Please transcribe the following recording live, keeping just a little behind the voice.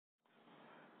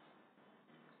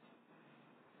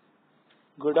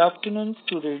Good afternoon,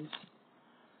 students.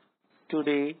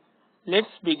 Today,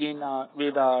 let's begin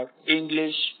with our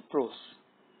English prose.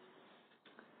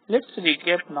 Let's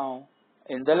recap now.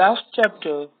 In the last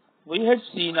chapter, we had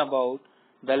seen about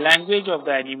the language of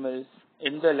the animals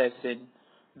in the lesson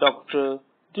Dr.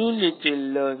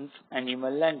 Doolittle Learns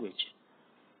Animal Language.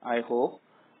 I hope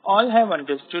all have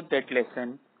understood that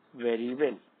lesson very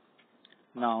well.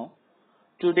 Now,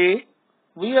 today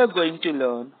we are going to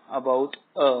learn about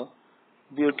a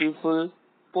beautiful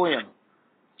poem.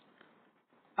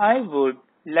 I would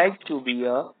like to be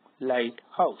a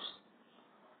lighthouse.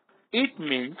 It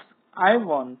means I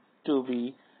want to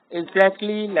be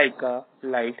exactly like a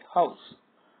lighthouse.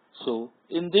 So,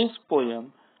 in this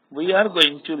poem, we are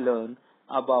going to learn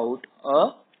about a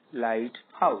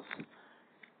lighthouse.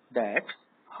 That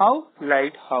how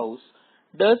lighthouse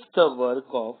does the work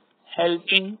of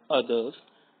helping others,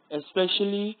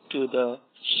 especially to the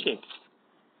ships.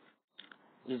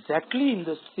 Exactly in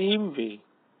the same way,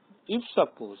 if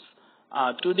suppose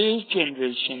today's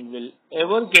generation will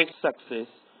ever get success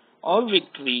or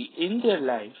victory in their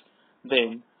life,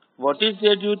 then what is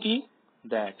their duty?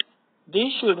 That they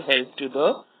should help to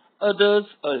the others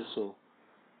also.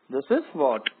 This is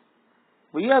what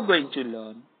we are going to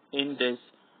learn in this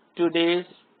today's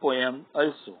poem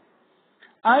also.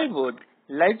 I would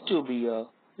like to be a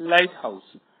lighthouse.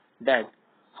 That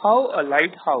how a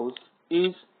lighthouse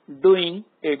is doing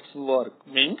its work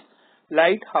means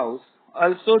lighthouse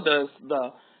also does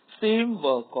the same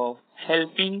work of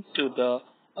helping to the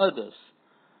others.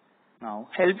 Now,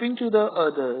 helping to the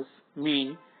others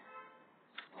means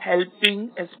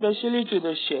helping especially to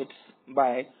the ships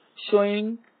by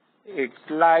showing its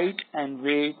light and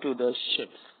way to the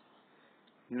ships.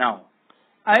 Now,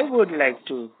 I would like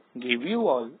to give you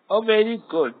all a very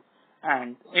good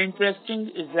and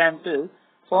interesting example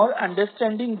for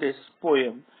understanding this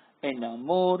poem in a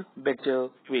more better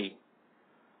way.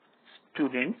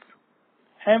 Students,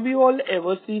 have you all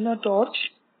ever seen a torch?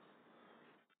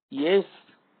 Yes,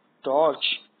 torch.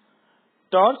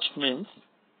 Torch means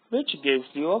which gives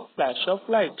you a flash of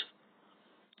light,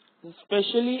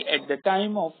 especially at the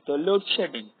time of the load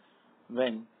shedding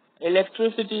when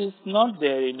electricity is not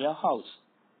there in your house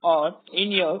or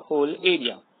in your whole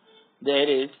area. There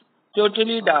is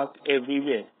totally dark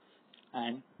everywhere,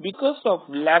 and because of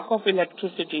lack of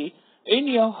electricity in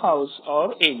your house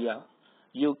or area,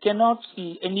 you cannot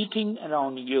see anything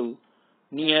around you,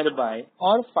 nearby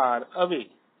or far away.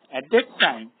 At that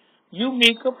time, you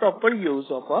make a proper use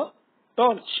of a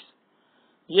torch.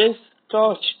 Yes,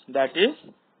 torch, that is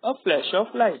a flash of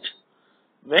light.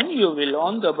 When you will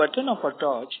on the button of a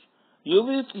torch, you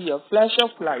will see a flash of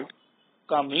light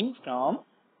coming from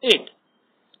it.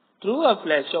 Through a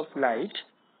flash of light,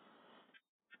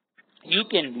 you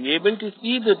can be able to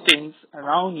see the things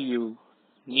around you,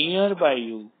 nearby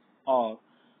you, or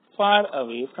far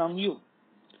away from you.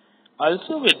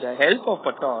 Also, with the help of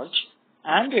a torch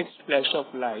and its flash of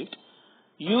light,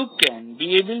 you can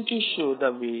be able to show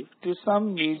the way to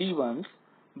some needy ones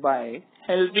by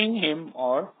helping him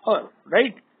or her,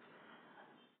 right?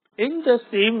 In the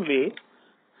same way,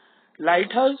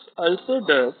 lighthouse also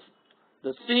does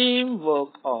the same work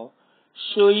of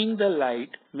showing the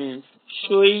light means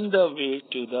showing the way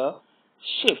to the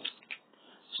ships.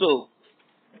 So,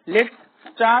 let's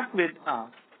start with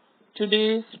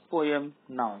today's poem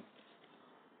now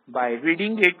by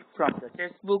reading it from the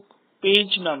textbook,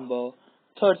 page number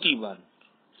 31.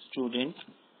 Students,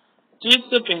 take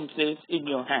the pencils in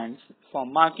your hands for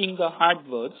marking the hard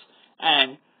words,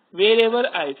 and wherever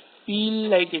I feel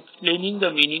like explaining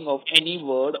the meaning of any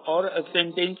word or a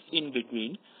sentence in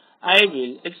between, I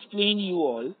will explain you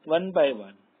all one by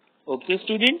one. Okay,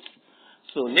 students?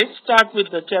 So let's start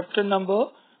with the chapter number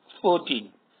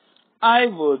 14. I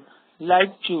would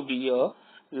like to be a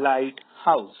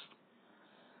lighthouse.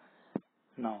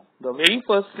 Now, the very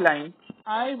first line,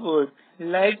 I would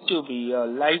like to be a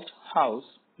lighthouse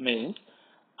means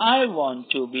I want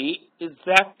to be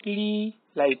exactly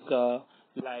like a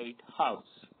lighthouse.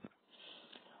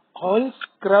 All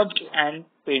scrubbed and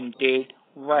painted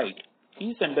white.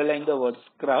 Please underline the word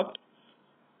scrubbed.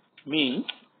 Means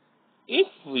if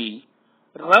we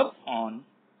rub on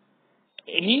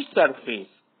any surface,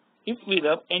 if we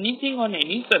rub anything on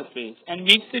any surface and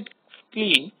makes it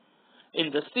clean,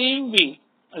 in the same way,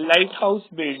 a lighthouse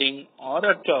building or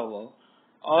a tower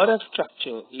or a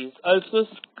structure is also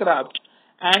scrubbed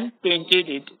and painted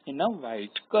it in a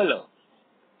white color.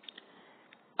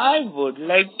 I would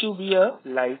like to be a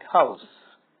lighthouse.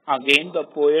 Again, the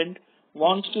poet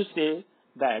wants to say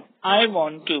that I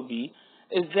want to be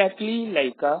exactly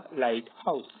like a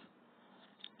lighthouse.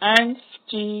 and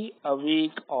stay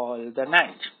awake all the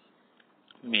night.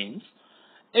 Means,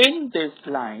 in this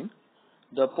line,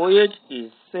 the poet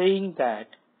is saying that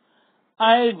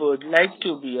I would like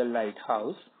to be a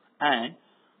lighthouse and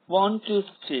want to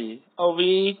stay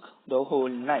awake the whole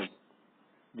night,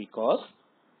 because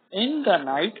in the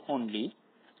night only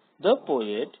the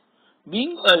poet,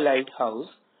 being a lighthouse,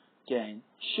 can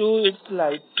show its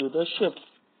light to the ships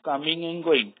coming and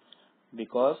going,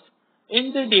 because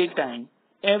in the daytime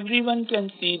everyone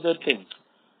can see the things.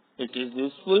 It is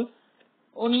useful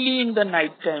only in the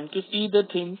night time to see the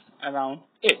things around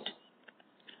it.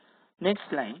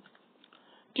 Next line.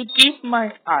 To keep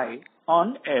my eye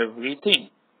on everything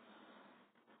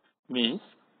means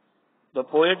the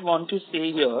poet want to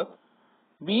say here,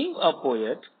 being a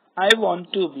poet, I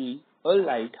want to be a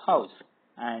lighthouse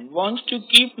and want to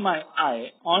keep my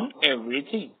eye on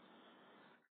everything.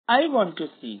 I want to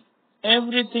see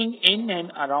everything in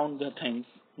and around the things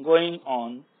going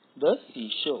on the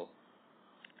seashore.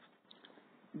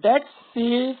 That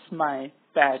says my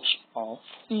patch of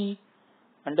sea.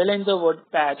 Underline the word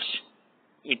patch.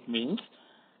 It means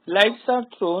lights are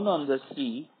thrown on the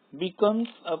sea becomes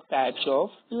a patch of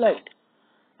light.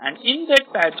 And in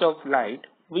that patch of light,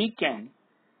 we can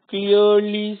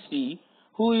clearly see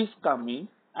who is coming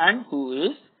and who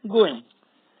is going.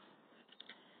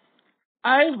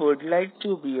 I would like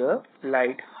to be a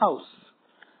lighthouse.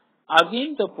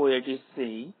 Again, the poet is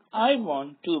saying, I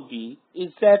want to be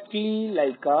exactly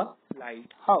like a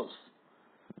lighthouse,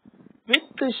 with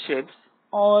the ships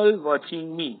all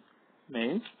watching me.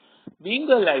 Means, being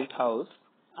a lighthouse,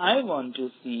 I want to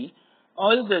see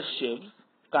all the ships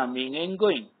coming and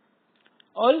going.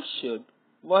 All should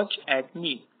watch at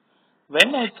me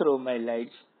when I throw my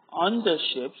lights on the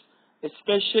ships,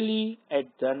 especially at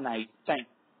the night time.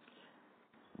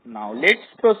 Now let's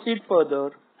proceed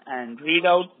further and read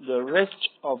out the rest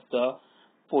of the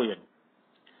poem.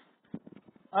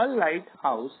 A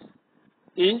lighthouse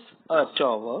is a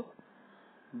tower,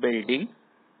 building,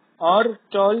 or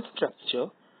tall structure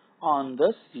on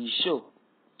the seashore.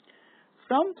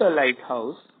 From the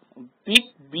lighthouse, big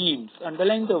beams,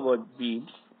 underline the word beams,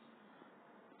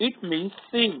 it means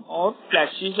same or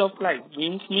flashes of light.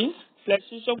 Beams means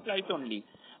flashes of light only,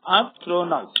 are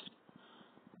thrown out.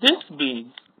 This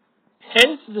beams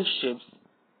helps the ships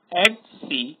at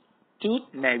sea to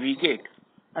navigate.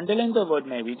 Underline the word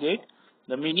navigate.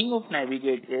 The meaning of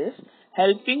navigate is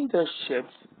helping the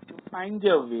ships to find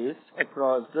their ways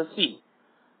across the sea.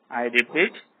 I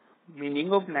repeat,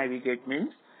 meaning of navigate means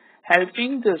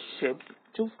helping the ships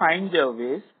to find their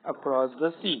ways across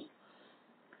the sea.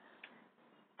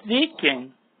 They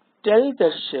can tell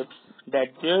the ships that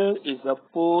there is a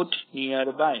port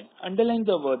nearby. Underline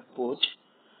the word port.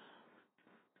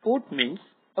 Port means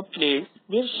a place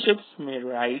where ships may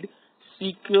ride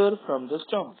secure from the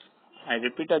storms. I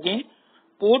repeat again,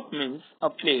 port means a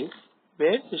place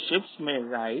where the ships may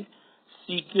ride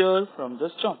secure from the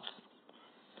storms.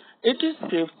 It is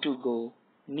safe to go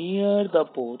near the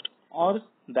port or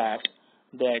that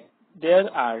there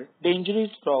are dangerous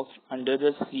rocks under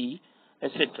the sea,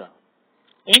 etc.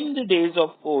 In the days of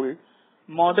old,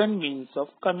 modern means of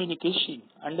communication,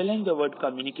 underline the word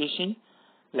communication,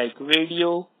 like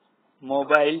radio,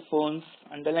 mobile phones,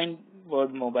 underline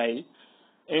word mobile,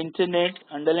 internet,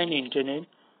 underline internet,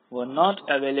 were not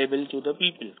available to the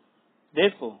people.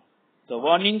 Therefore, the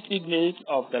warning signals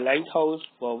of the lighthouse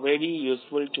were very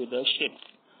useful to the ships.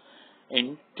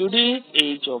 In today's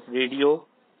age of radio,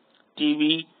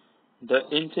 TV, the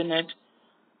internet,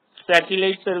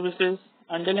 satellite services,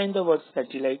 underline the word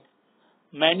satellite,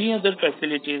 many other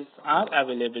facilities are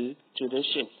available to the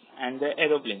ships and the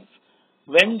aeroplanes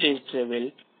when they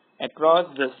travel across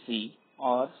the sea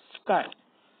or sky.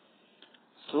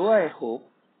 So I hope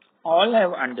all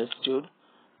have understood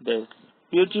this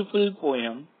beautiful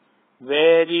poem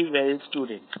very well,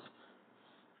 students.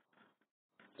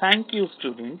 Thank you,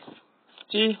 students.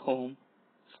 Stay home,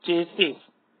 stay safe.